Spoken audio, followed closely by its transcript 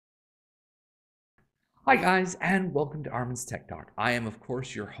Hi guys, and welcome to Armin's Tech Talk. I am, of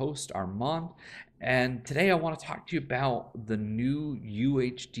course, your host, Armand, and today I want to talk to you about the new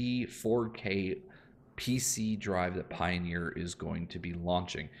UHD 4K PC drive that Pioneer is going to be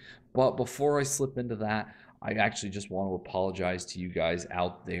launching. But before I slip into that, I actually just want to apologize to you guys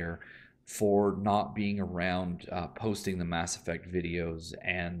out there for not being around posting the Mass Effect videos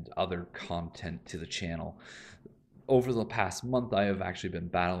and other content to the channel. Over the past month, I have actually been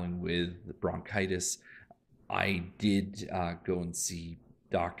battling with bronchitis. I did go and see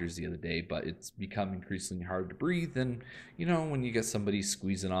doctors the other day, but it's become increasingly hard to breathe. And when you get somebody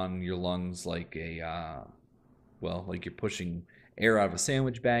squeezing on your lungs like like you're pushing air out of a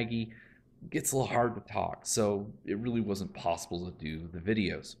sandwich baggie, it gets a little hard to talk. So it really wasn't possible to do the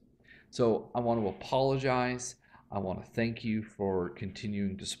videos. So I want to apologize. I want to thank you for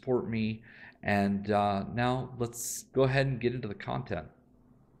continuing to support me. And now let's go ahead and get into the content.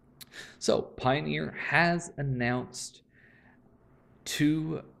 So Pioneer has announced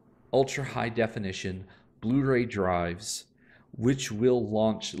two ultra high definition Blu-ray drives, which will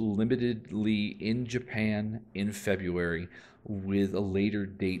launch limitedly in Japan in February, with a later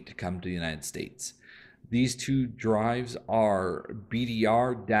date to come to the United States. These two drives are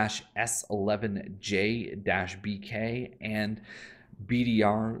BDR-S11J-BK and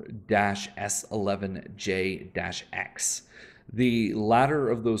BDR-S11J-X. The latter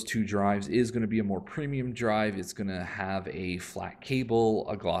of those two drives is going to be a more premium drive. It's going to have a flat cable,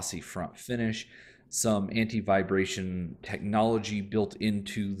 a glossy front finish, some anti-vibration technology built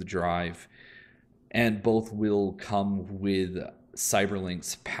into the drive, and both will come with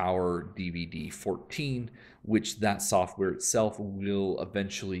Cyberlink's Power DVD 14, which that software itself will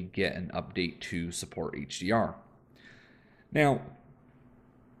eventually get an update to support HDR. Now,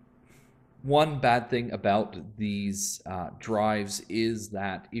 one bad thing about these drives is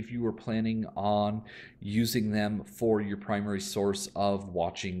that if you were planning on using them for your primary source of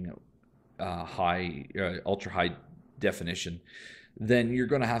watching ultra high definition, then you're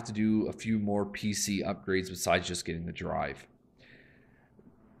going to have to do a few more PC upgrades besides just getting the drive.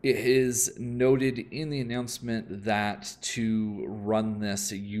 It is noted in the announcement that to run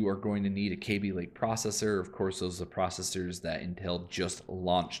this, you are going to need a Skylake processor. Of course, those are the processors that Intel just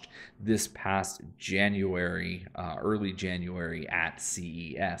launched this past January, early January at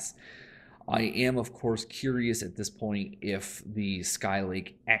CES. I am, of course, curious at this point if the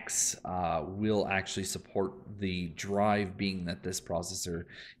Skylake X will actually support the drive, being that this processor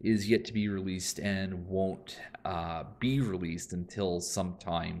is yet to be released and won't be released until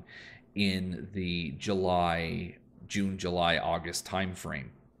sometime in the June, July, August timeframe.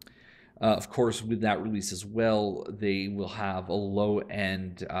 Of course, with that release as well, they will have a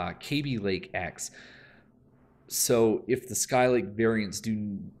low-end Skylake X. So if the Skylake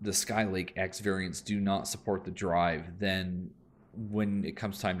X variants do not support the drive, then when it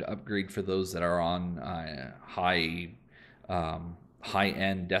comes time to upgrade for those that are on high-end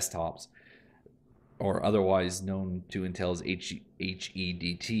desktops, or otherwise known to Intel as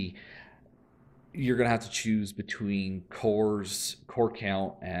HEDT, you're going to have to choose between core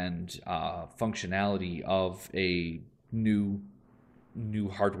count and functionality of a new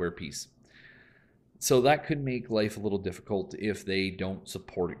hardware piece. So that could make life a little difficult if they don't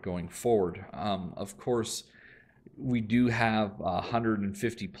support it going forward. Of course, we do have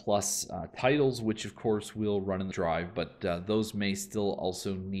 150 plus titles, which of course will run in the drive, but those may still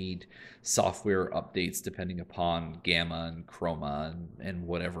also need software updates depending upon Gamma and Chroma and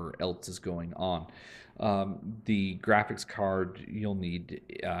whatever else is going on. The graphics card you'll need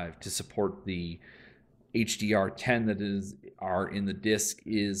to support the HDR10 that are in the disk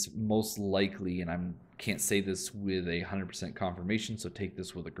is most likely, and I can't say this with 100% confirmation, so take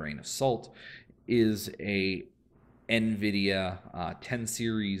this with a grain of salt, is a NVIDIA 10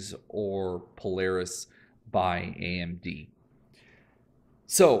 series or Polaris by AMD.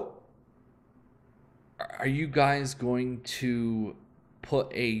 So, are you guys going to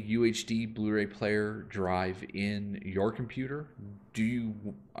put a UHD Blu-ray player drive in your computer?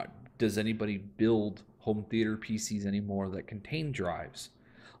 Does anybody build home theater PCs anymore that contain drives?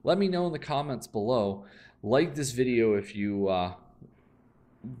 Let me know in the comments below. Like this video if you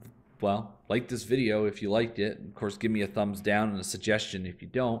like this video if you liked it. Of course, give me a thumbs down and a suggestion if you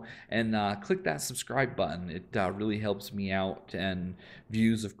don't, and click that subscribe button. It really helps me out, and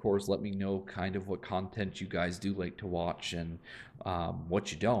views, of course, let me know kind of what content you guys do like to watch and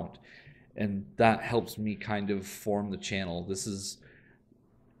what you don't, and that helps me kind of form the channel. This is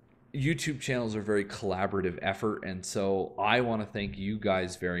YouTube channels are a very collaborative effort, and so I want to thank you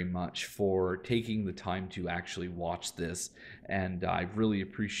guys very much for taking the time to actually watch this, and I really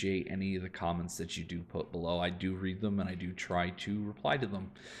appreciate any of the comments that you do put below. I do read them and I do try to reply to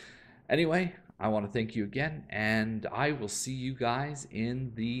them. Anyway, I want to thank you again, and I will see you guys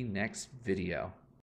in the next video.